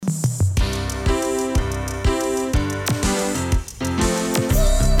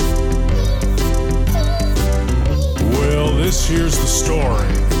here's the story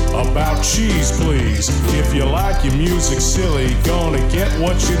about Cheese Please. If you like your music silly, gonna get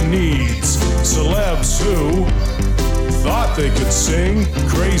what you need. Celebs who thought they could sing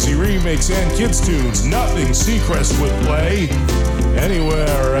crazy remakes and kids' tunes. Nothing Seacrest would play.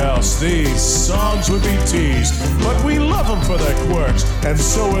 Anywhere else, these songs would be teased. But we love them for their quirks, and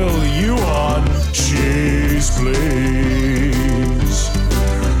so will you on Cheese Please.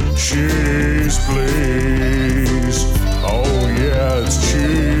 Cheese Please. Oh yeah, it's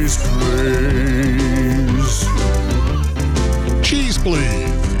Cheese Please. Cheese Please.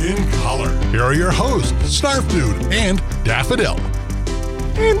 In color. Here are your hosts, Snarf Dude and Daffodil.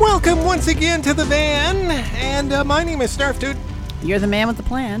 And welcome once again to the van. And my name is Snarf Dude. You're the man with the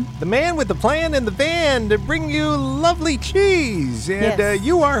plan. The man with the plan in the van to bring you lovely cheese. And yes.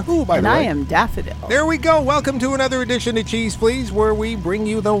 You are who, by the way? And I am Daffodil. There we go. Welcome to another edition of Cheese Please, where we bring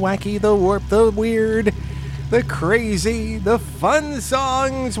you the wacky, the warped, the weird, the crazy, the fun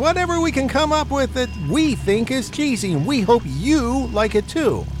songs, whatever we can come up with that we think is cheesy. And we hope you like it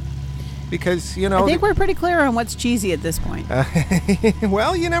too. Because, you know... I think we're pretty clear on what's cheesy at this point.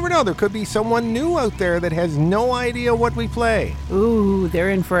 Well, you never know. There could be someone new out there that has no idea what we play. Ooh, they're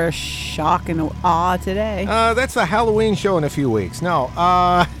in for a shock and awe today. That's the Halloween show in a few weeks. No,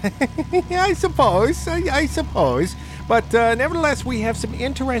 I suppose. I suppose. But nevertheless, we have some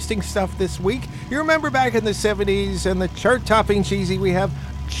interesting stuff this week. You remember back in the 70s and the chart-topping cheesy, we have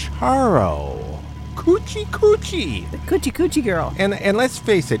Charo. Coochie Coochie. The Coochie Coochie Girl. And let's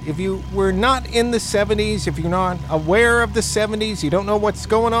face it, if you were not in the 70s, if you're not aware of the 70s, you don't know what's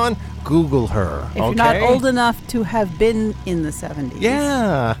going on, Google her. If you're not old enough to have been in the 70s.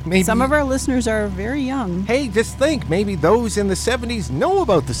 Yeah. Maybe. Some of our listeners are very young. Hey, just think, maybe those in the 70s know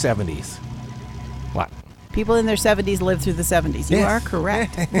about the 70s. What? People in their 70s lived through the 70s. You are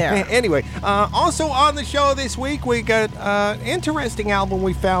correct there. Anyway, also on the show this week, we got an interesting album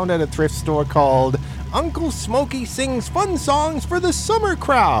we found at a thrift store called Uncle Smokey Sings Fun Songs for the Summer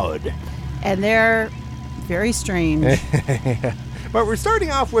Crowd. And they're very strange. But we're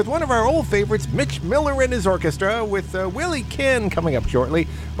starting off with one of our old favorites, Mitch Miller and his orchestra, with Willie Ken coming up shortly.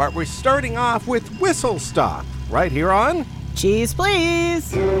 But we're starting off with Whistle Stop, right here on Cheese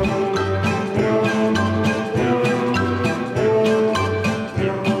Please.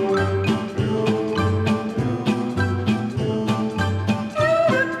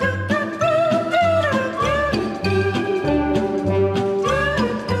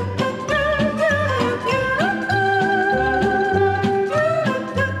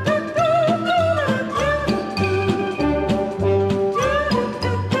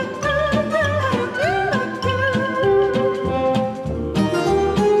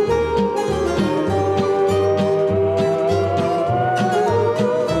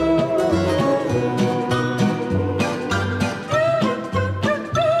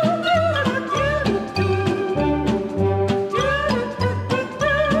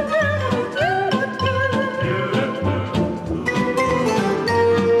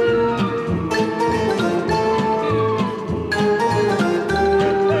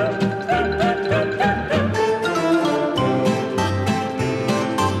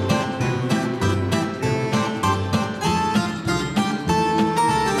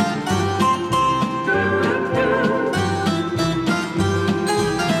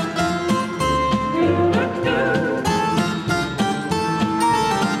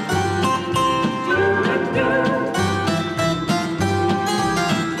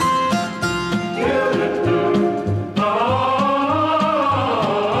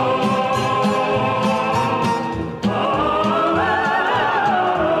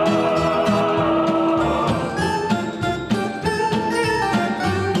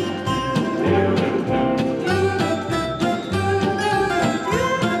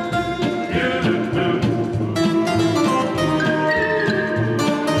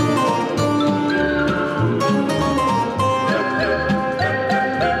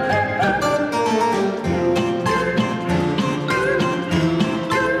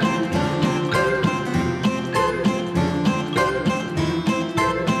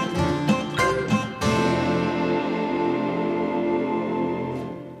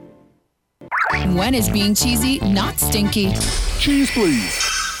 When is being cheesy not stinky? Cheese Please.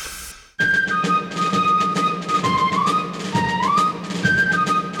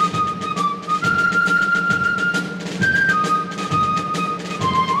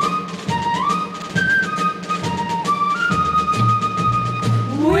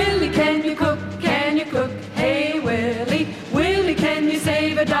 Willie, can you cook? Can you cook? Hey, Willie. Willie, can you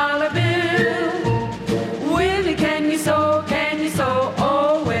save a dollar bill? Willie, can you sew? Can you sew?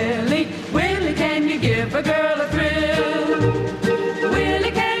 Oh, Willie. Willie, can you give a girl a thrill?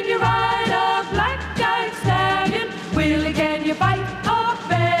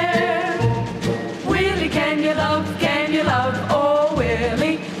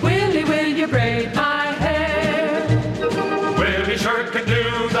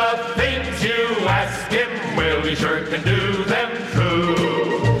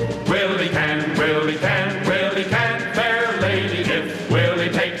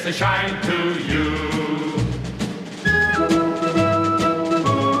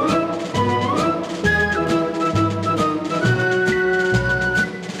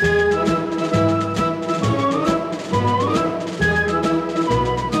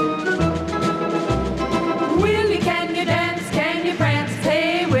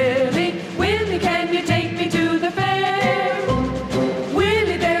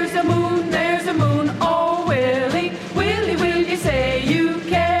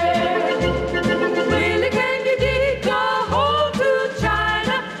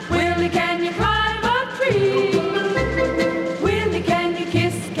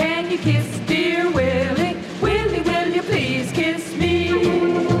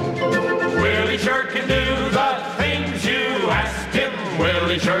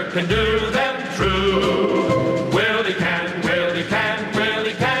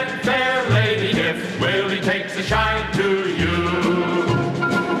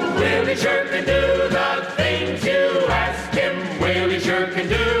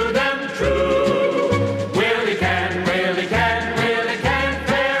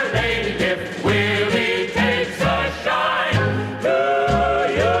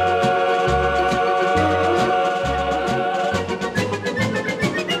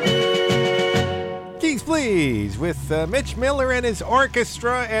 Mitch Miller and his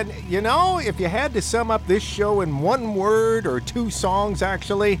orchestra. And, you know, if you had to sum up this show in one word or two songs,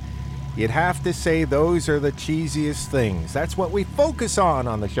 actually, you'd have to say those are the cheesiest things. That's what we focus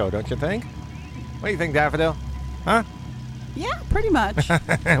on the show, don't you think? What do you think, Daffodil? Huh? Yeah, pretty much.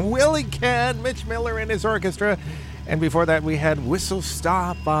 Willie Can, Mitch Miller and his orchestra. And before that, we had Whistle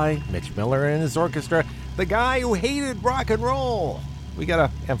Stop by Mitch Miller and his orchestra, the guy who hated rock and roll. We got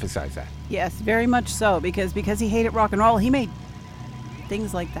to emphasize that. Yes, very much so, because he hated rock and roll, he made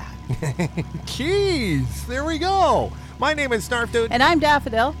things like that. Cheese! There we go. My name is Snarf Dude. And I'm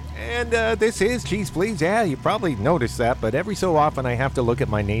Daffodil. And this is Cheese Please. Yeah, you probably noticed that, but every so often I have to look at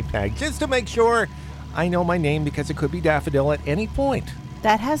my name tag just to make sure I know my name, because it could be Daffodil at any point.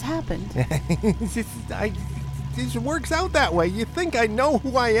 That has happened. It just works out that way. You think I know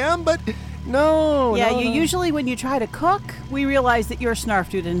who I am, but no. Yeah, no, you no. usually, when you try to cook, we realize that you're Snarf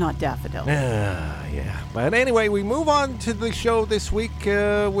Dude and not Daffodil. Yeah. But anyway, we move on to the show this week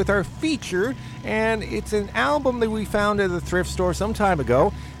with our feature, and it's an album that we found at the thrift store some time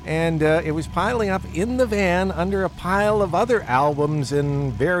ago, and it was piling up in the van under a pile of other albums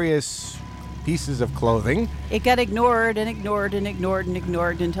and various pieces of clothing. It got ignored and ignored and ignored and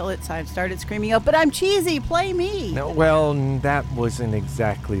ignored until it started screaming out, "But I'm cheesy, play me!" No, well, that wasn't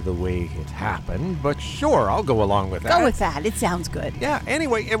exactly the way it happened, but sure, I'll go along with that. Go with that. It sounds good. Yeah,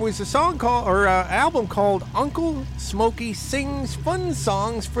 anyway, it was a song called, or album called Uncle Smokey Sings Fun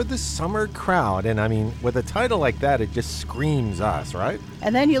Songs for the Summer Crowd. And I mean, with a title like that, it just screams us, right?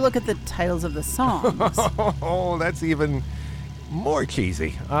 And then you look at the titles of the songs. Oh, that's even more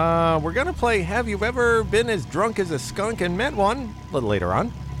cheesy. We're going to play Have You Ever Been As Drunk as a Skunk and Met One a little later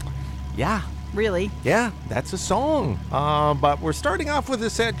on. Yeah. Really? Yeah, that's a song. But we're starting off with a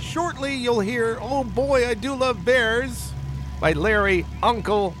set. Shortly, you'll hear Oh Boy, I Do Love Bears by Larry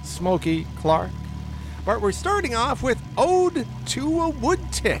Uncle Smokey Clark. But we're starting off with Ode to a Wood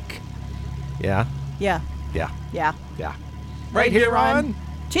Tick. Yeah? Yeah. Yeah. Yeah. Yeah. Right here on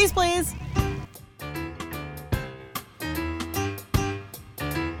Cheese Please!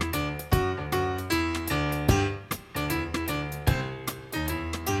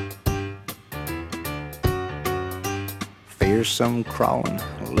 Fearsome crawling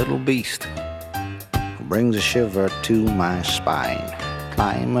little beast who brings a shiver to my spine,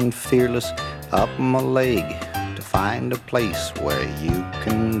 climbing fearless up my leg to find a place where you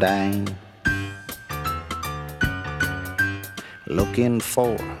can dine, looking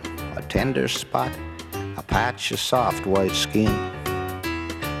for a tender spot, a patch of soft white skin,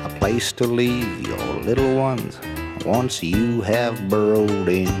 a place to leave your little ones once you have burrowed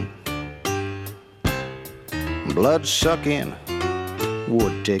in. Blood-sucking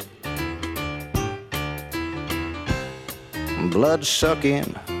wood tick,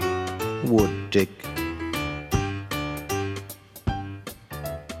 blood-sucking wood tick.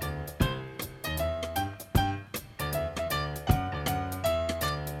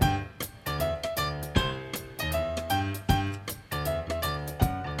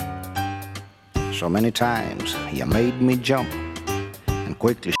 So many times you made me jump and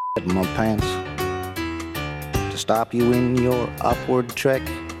quickly shit my pants to stop you in your upward trek.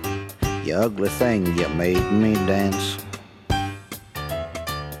 You ugly thing, you made me dance.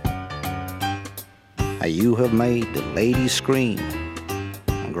 You have made the ladies scream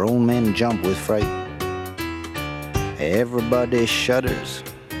and grown men jump with fright. Everybody shudders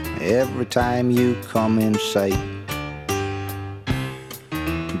every time you come in sight.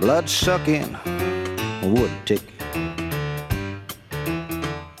 Blood-sucking wood tick,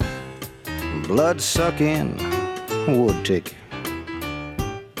 blood-sucking wood tick.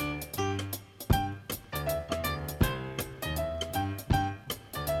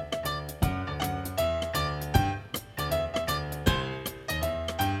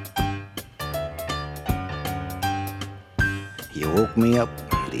 You woke me up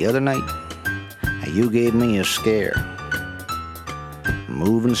the other night, and you gave me a scare.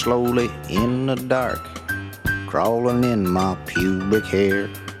 Moving slowly in the dark, crawling in my pubic hair.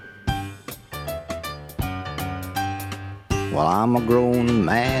 Well, I'm a grown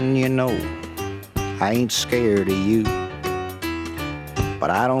man, you know, I ain't scared of you.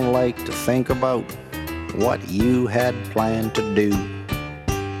 But I don't like to think about what you had planned to do.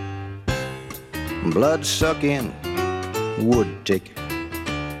 Blood-sucking wood tick,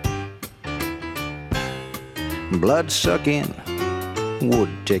 blood-sucking wood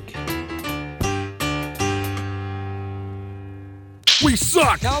tick. We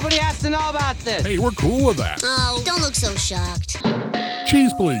suck! Nobody has to know about this. Hey, we're cool with that. Oh, don't look so shocked.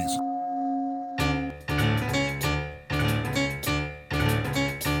 Cheese, please.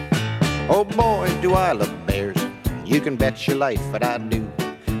 Oh boy, do I love bears. You can bet your life that I do.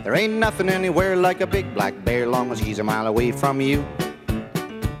 There ain't nothing anywhere like a big black bear, long as he's a mile away from you.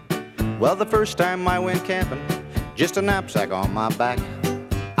 Well, the first time I went camping, just a knapsack on my back,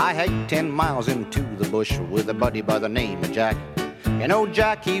 I hiked 10 miles into the bush with a buddy by the name of Jack. You know,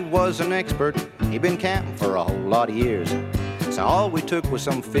 Jack, he was an expert. He'd been camping for a whole lot of years. So all we took was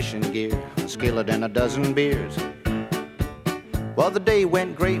some fishing gear, a skillet and a dozen beers. Well, the day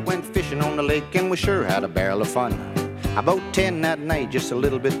went great, went fishing on the lake, and we sure had a barrel of fun. About 10 that night, just a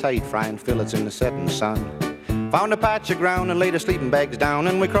little bit tight, frying fillets in the setting sun. Found a patch of ground and laid our sleeping bags down,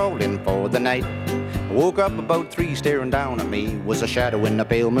 and we crawled in for the night. I woke up about 3, staring down at me was a shadow in the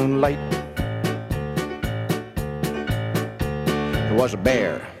pale moonlight. It was a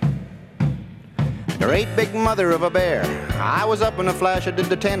bear, a great big mother of a bear. I was up in a flash, I did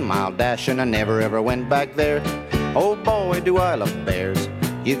the 10-mile dash, and I never ever went back there. Oh boy, do I love bears.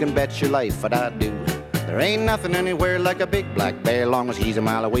 You can bet your life that I do. There ain't nothing anywhere like a big black bear, long as he's a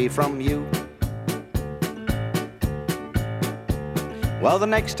mile away from you. Well, the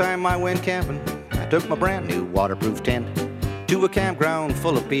next time I went camping, I took my brand new waterproof tent to a campground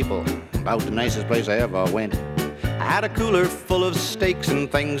full of people, about the nicest place I ever went. I had a cooler full of steaks and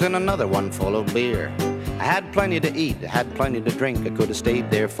things and another one full of beer. I had plenty to eat, I had plenty to drink, I could have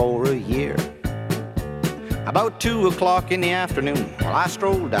stayed there for a year. About 2 o'clock in the afternoon, well, I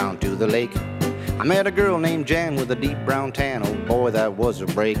strolled down to the lake. I met a girl named Jan with a deep brown tan, oh boy, that was a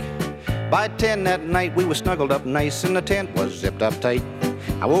break. By 10 that night, we were snuggled up nice and the tent was zipped up tight.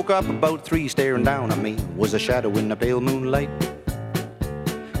 I woke up about 3, staring down at me was a shadow in the pale moonlight.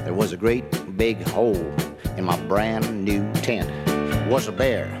 There was a great big hole in my brand new tent. It was a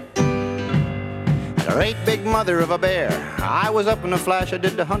bear, a great big mother of a bear. I was up in a flash, I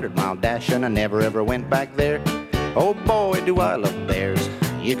did the 100-mile dash, and I never ever went back there. Oh boy, do I love bears.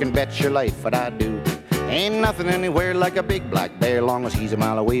 You can bet your life that I do. Ain't nothing anywhere like a big black bear, long as he's a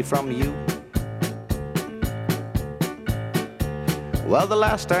mile away from you. Well, the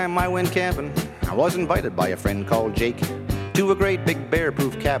last time I went camping, I was invited by a friend called Jake to a great big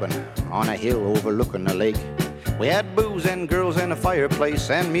bear-proof cabin on a hill overlooking the lake. We had booze and girls and a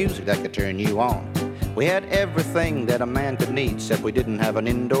fireplace and music that could turn you on. We had everything that a man could need, except we didn't have an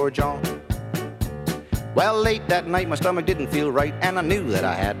indoor john. Well, late that night my stomach didn't feel right, and I knew that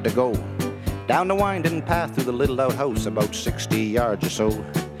I had to go down the winding path through the little outhouse, about 60 yards or so.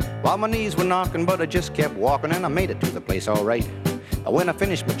 While my knees were knocking, but I just kept walking, and I made it to the place all right. When I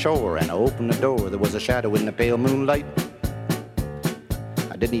finished my chore and I opened the door, there was a shadow in the pale moonlight.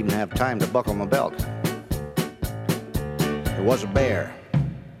 I didn't even have time to buckle my belt. It was a bear,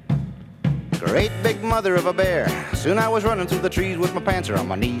 great big mother of a bear. Soon I was running through the trees with my pants around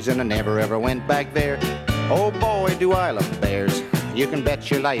my knees, and I never ever went back there. Oh boy, do I love bears. You can bet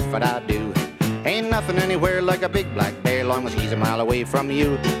your life that I do. Ain't nothing anywhere like a big black bear, long as he's a mile away from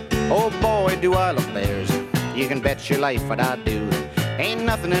you. Oh boy, do I love bears. You can bet your life that I do. Ain't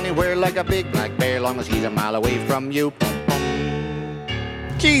nothing anywhere like a big black bear, long as he's a mile away from you.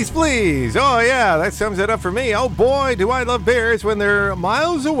 Cheese, please. Oh, yeah, that sums it up for me. Oh, boy, do I love bears when they're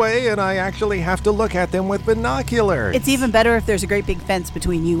miles away and I actually have to look at them with binoculars. It's even better if there's a great big fence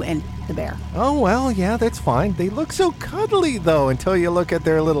between you and the bear. Oh, well, yeah, that's fine. They look so cuddly, though, until you look at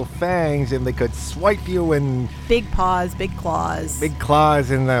their little fangs and they could swipe you and... Big paws, big claws. Big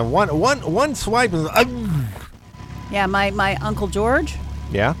claws, and one swipe is... Yeah, my Uncle George.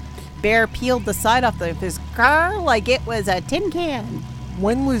 Yeah? Bear peeled the side off of his car like it was a tin can.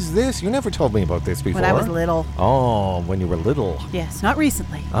 When was this? You never told me about this before. When I was little. Oh, when you were little. Yes, not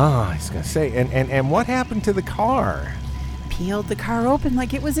recently. Oh, I was going to say. And what happened to the car? Peeled the car open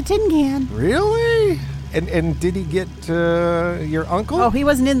like it was a tin can. Really? And did he get your uncle? Oh, he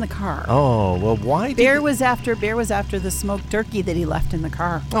wasn't in the car. Oh, well, why? Bear was after the smoked turkey that he left in the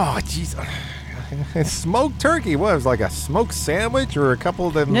car. Oh, jeez. Smoked turkey? What, it was like a smoked sandwich or a couple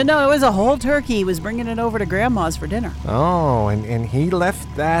of them? No, it was a whole turkey. He was bringing it over to Grandma's for dinner. Oh, and he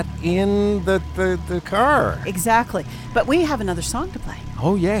left that in the car. Exactly. But we have another song to play.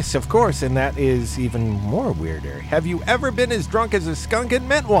 Oh, yes, of course, and that is even more weirder. Have You Ever Been As Drunk as a Skunk and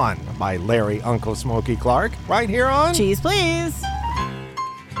Met One? By Larry Uncle Smokey Clark, right here on... Cheese, please.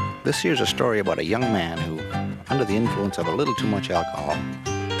 This here's a story about a young man who, under the influence of a little too much alcohol,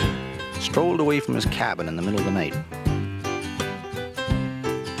 strolled away from his cabin in the middle of the night.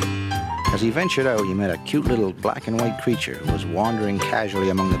 As he ventured out, he met a cute little black and white creature who was wandering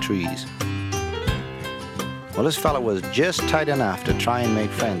casually among the trees. Well, this fellow was just tight enough to try and make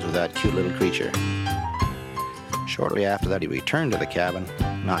friends with that cute little creature. Shortly after that, he returned to the cabin,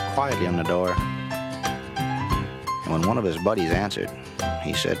 knocked quietly on the door, and when one of his buddies answered,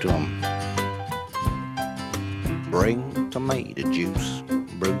 he said to him, bring tomato juice.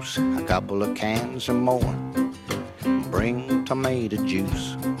 Bruce, a couple of cans or more. Bring tomato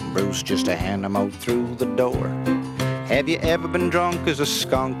juice. Bruce, just to hand 'em out through the door. Have you ever been drunk as a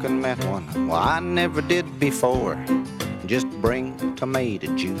skunk and met one? Well, I never did before. Just bring tomato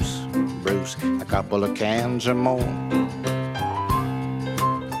juice. Bruce, a couple of cans or more.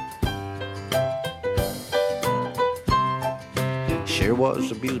 Sure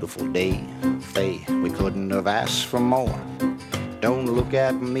was a beautiful day, Faye, we couldn't have asked for more. Don't look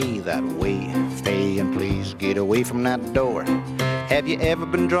at me that way, Faye, and please get away from that door. Have you ever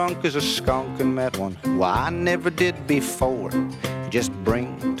been drunk as a skunk and met one? Well, I never did before. Just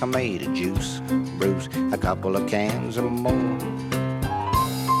bring tomato juice, Bruce, a couple of cans or more.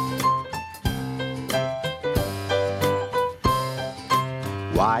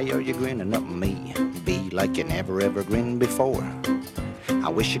 Why are you grinning at me? Be like you never ever grinned before. I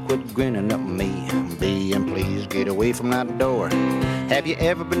wish you quit grinning at me, be, and please get away from that door. Have you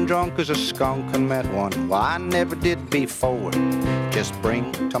ever been drunk as a skunk and met one? Well, I never did before. Just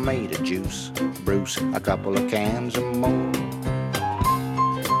bring tomato juice, Bruce, a couple of cans or more.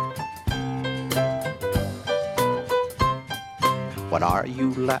 What are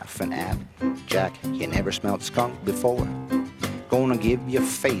you laughing at, Jack? You never smelled skunk before. Gonna give your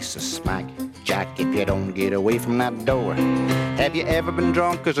face a smack, Jack, if you don't get away from that door. Have you ever been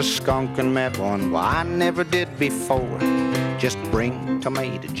drunk as a skunk and met one? Well, I never did before. Just bring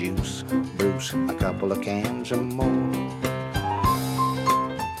tomato juice, Bruce, a couple of cans or more.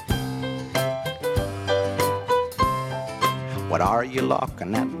 What are you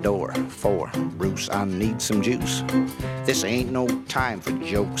locking that door for? Bruce, I need some juice. This ain't no time for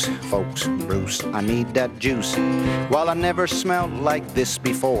jokes, folks. Bruce, I need that juice. Well, I never smelled like this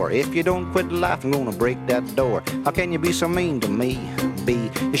before. If you don't quit laughing, I'm gonna break that door. How can you be so mean to me,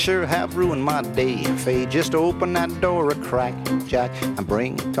 B? You sure have ruined my day, Faye. Just open that door a crack, Jack, and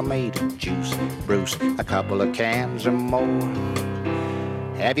bring tomato juice. Bruce, a couple of cans or more.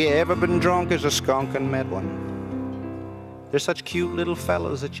 Have you ever been drunk as a skunk and met one? They're such cute little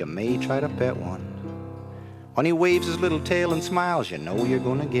fellows that you may try to pet one. When he waves his little tail and smiles, you know you're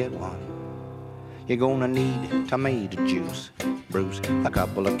gonna get one. You're gonna need tomato juice, Bruce, a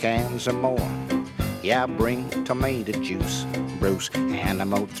couple of cans or more. Yeah, bring tomato juice, Bruce, hand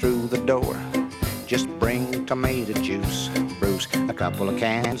 'em out through the door. Just bring tomato juice, Bruce, a couple of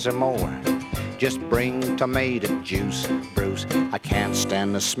cans or more. Just bring tomato juice, Bruce, I can't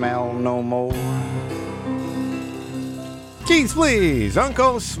stand the smell no more. Cheese, please.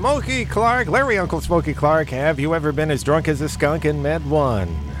 Uncle Smokey Clark. Larry Uncle Smokey Clark. Have you ever been as drunk as a skunk and met one?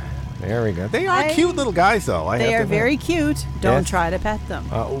 There we go. They are cute little guys, though. They are very cute. Don't try to pet them.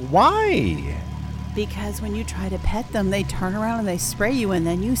 Why? Because when you try to pet them, they turn around and they spray you, and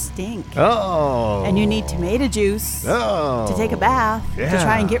then you stink. Oh. And you need tomato juice to take a bath to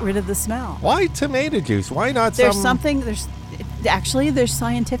try and get rid of the smell. Why tomato juice? Why not There's scientificness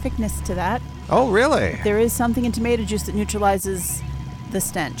to that. Oh, really? There is something in tomato juice that neutralizes the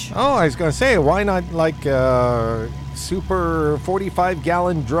stench. Oh, I was going to say, why not like super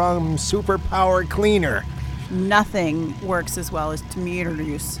 45-gallon drum super power cleaner? Nothing works as well as tomato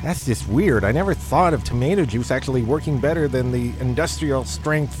juice. That's just weird. I never thought of tomato juice actually working better than the industrial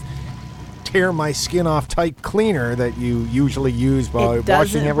strength tear my skin off type cleaner that you usually use by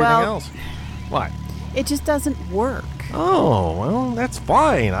washing everything else. What? It just doesn't work. Oh, well, that's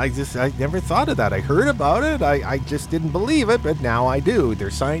fine. I never thought of that. I heard about it. I just didn't believe it, but now I do.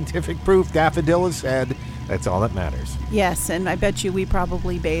 There's scientific proof. Daffodil has said that's all that matters. Yes, and I bet you we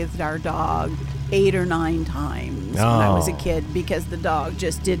probably bathed our dog 8 or 9 times when I was a kid because the dog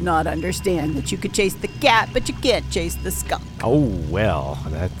just did not understand that you could chase the cat, but you can't chase the skunk. Oh, well,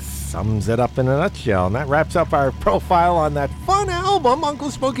 that sums it up in a nutshell. And that wraps up our profile on that fun album.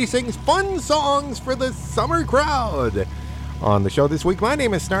 Uncle Smokey sings fun songs for the summer crowd. On the show this week, my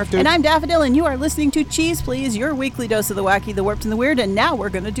name is Snarf Dude. And I'm Daffodil, and you are listening to Cheese Please, your weekly dose of the wacky, the warped, and the weird. And now we're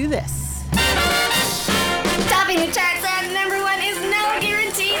going to do this. Topping the charts at #1 is no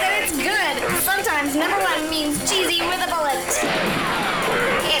guarantee that it's good. Sometimes #1 means cheesy with a bullet.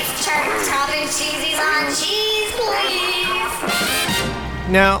 It's chart-topping cheesies on Cheese Please.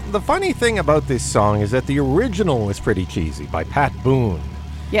 Now, the funny thing about this song is that the original was pretty cheesy by Pat Boone.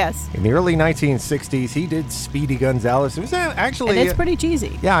 Yes. In the early 1960s, he did Speedy Gonzales. It was actually... And it's pretty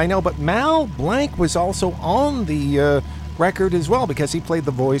cheesy. Yeah, I know, but Mal Blanc was also on the record as well because he played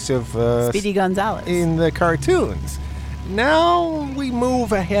the voice of... Speedy Gonzales. In the cartoons. Now we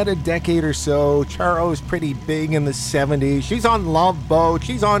move ahead a decade or so. Charo's pretty big in the 70s. She's on Love Boat.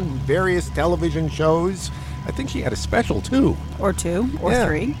 She's on various television shows. I think she had a special, too. Or 2, or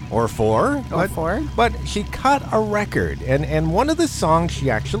 3. Or 4. Or 4. But she cut a record. And one of the songs she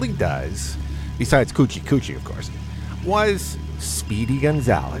actually does, besides Coochie Coochie, of course, was Speedy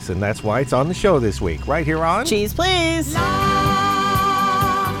Gonzales. And that's why it's on the show this week. Right here on... Cheese, please.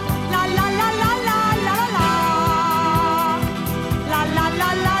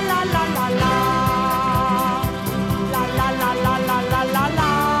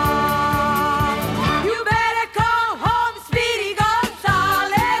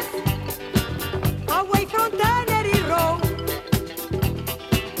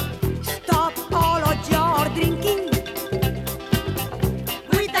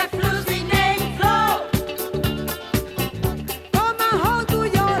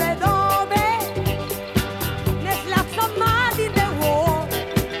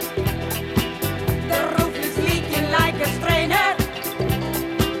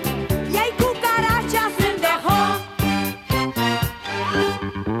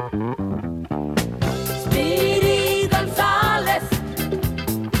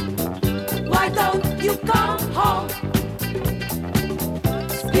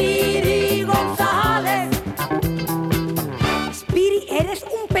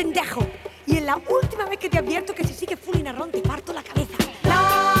 La última vez que te advierto que si sigue fooling around te parto la cabeza.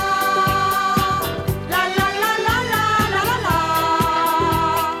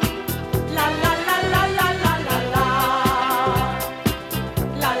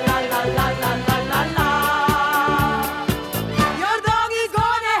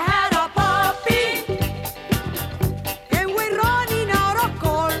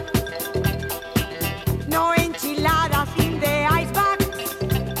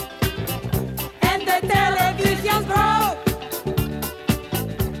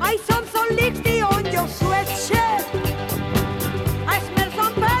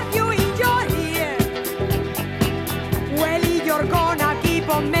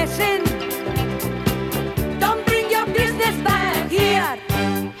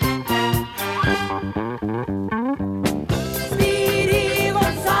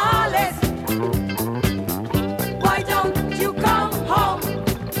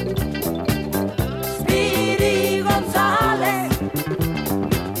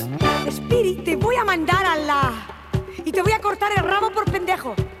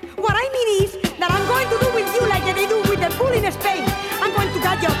 What I mean is that I'm going to do with you like they do with the fool in Spain. I'm going to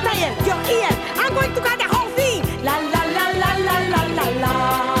cut your tail, your ear. I'm going to cut the whole thing. La la la la la la la la.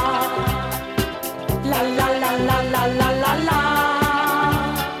 La la la la la la la la.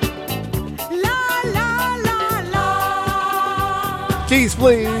 La la la la. Cheese,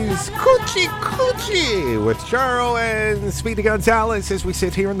 please. Coochie Coochie with Charo and Speedy Gonzales as we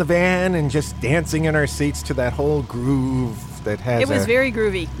sit here in the van and just dancing in our seats to that whole groove. That has it was very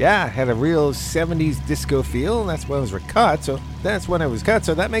groovy. Yeah, it had a real 70s disco feel, and that's when it was cut, so that's when it was cut,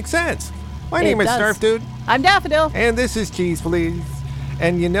 so that makes sense. My name is Snarf Dude. I'm Daffodil. And this is Cheese, please.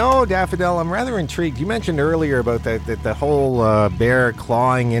 And you know, Daffodil, I'm rather intrigued. You mentioned earlier about the whole bear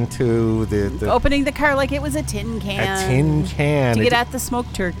clawing into the... Opening the car like it was a tin can. A tin can. To get at the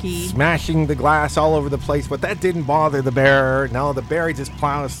smoked turkey. Smashing the glass all over the place, but that didn't bother the bear. No, the bear just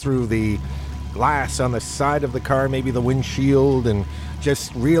plows through the glass on the side of the car, maybe the windshield, and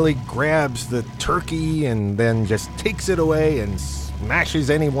just really grabs the turkey and then just takes it away and smashes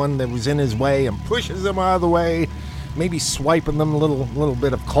anyone that was in his way and pushes them out of the way, maybe swiping them a little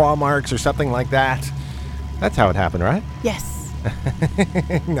bit of claw marks or something like that. That's how it happened, right? Yes.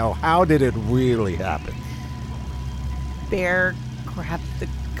 No, how did it really happen? Bear grabbed the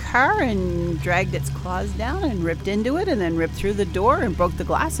car and dragged its claws down and ripped into it and then ripped through the door and broke the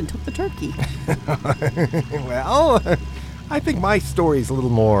glass and took the turkey. Well, I think my story's a little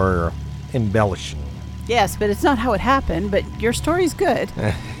more embellishing. Yes, but it's not how it happened, but your story's good.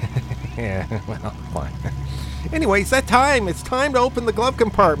 Yeah, well, fine. Anyways, that time. It's time to open the glove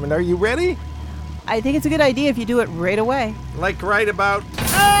compartment. Are you ready? I think it's a good idea if you do it right away. Like right about...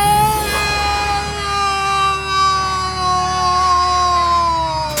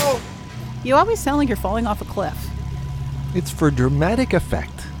 You always sound like you're falling off a cliff. It's for dramatic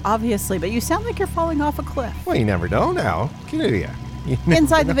effect. Obviously, but you sound like you're falling off a cliff. Well, you never know now. Get it here.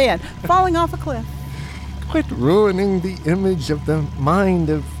 Inside the van, falling off a cliff. Quit ruining the image of the mind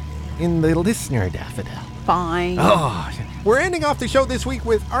in the listener, Daffodil. Fine. Oh, we're ending off the show this week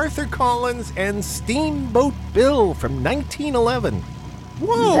with Arthur Collins and Steamboat Bill from 1911.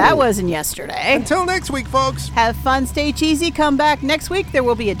 Whoa! That wasn't yesterday. Until next week, folks. Have fun, stay cheesy, come back next week. There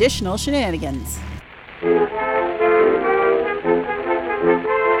will be additional shenanigans.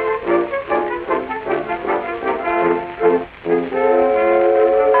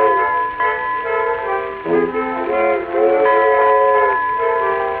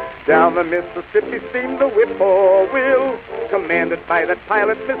 down the Mississippi steamed the whippoorwill, commanded by that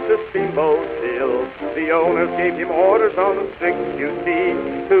pilot, Mr. Steamboat Bill. The owners gave him orders on the strict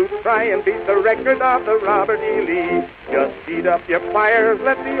QT to try and beat the record of the Robert E. Lee. Just heat up your fires,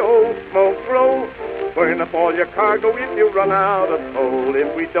 let the old smoke grow. Burn up all your cargo if you run out of coal.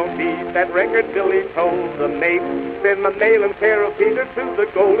 If we don't beat that record, Billy told the mate, send my mail and care of Peter to the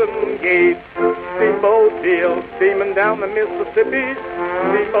Golden Gate. Steamboat Bill, steaming down the Mississippi.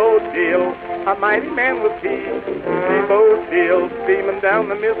 Steamboat Bill, a mighty man was he. Steamboat Bill, steaming down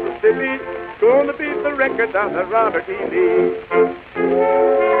the Mississippi. Going to beat the record of the Robert E. Lee.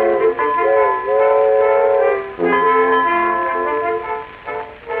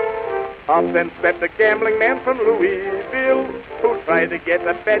 Up then stepped a gambling man from Louisville, who tried to get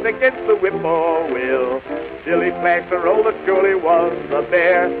a bet against the whippoorwill. Billy flashed the roller, surely was a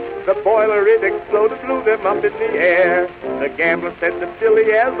bear. The boiler, it exploded, blew them up in the air. The gambler said to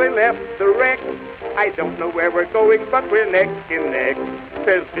Billy as they left the wreck, I don't know where we're going, but we're neck and neck.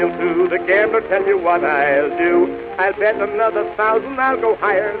 Says Bill to the gambler, tell you what I'll do. I'll bet another 1,000, I'll go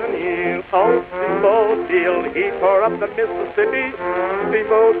higher than you. Oh, Steamboat Bill, he tore up the Mississippi.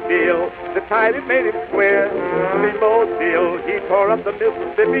 Steamboat Bill, the tide, it made him swear. Steamboat Bill, he tore up the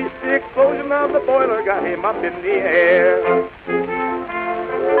Mississippi. The explosion of the boiler got him up in the air.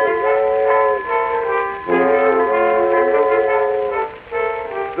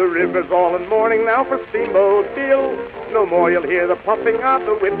 The river's all in mourning now for Steamboat Bill. No more you'll hear the puffing of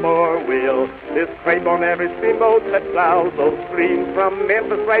the whippoorwill. This crepe on every steamboat that plows those streams from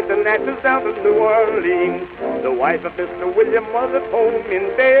Memphis right to Natchez down to New Orleans. The wife of Mr. William was at home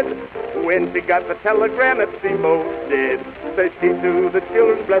in bed when she got the telegram that Steamboat's dead. Says she to the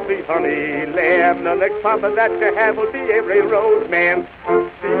children, bless me, honey lamb, the next papa that you have will be a railroad man.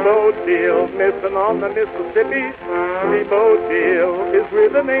 Steamboat Bill, missing on the Mississippi. Steamboat Bill is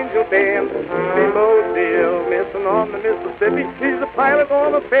with an angel band. Steamboat Bill, missing on the Mississippi. He's a pilot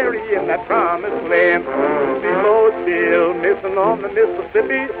on a ferry in that promised land. Steamboat Bill, missing on the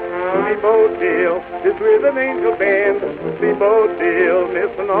Mississippi. Steamboat Bill is with an angel band. Steamboat Bill,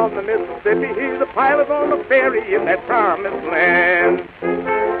 missing on the Mississippi. He's a pilot on a ferry in that promised land.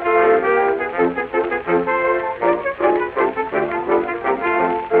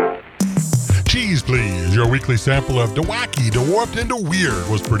 Cheese Please, your weekly sample of the wacky, the warped, and the weird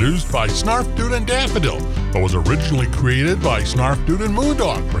was produced by Snarf Dude and Daffodil, but was originally created by Snarf Dude and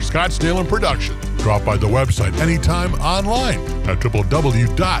Moondog for Scottsdale and Production. Drop by the website anytime online at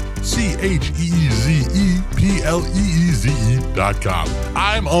www.cheezepleeze.com.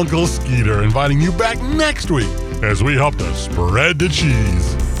 I'm Uncle Skeeter, inviting you back next week as we help to spread the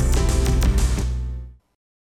cheese.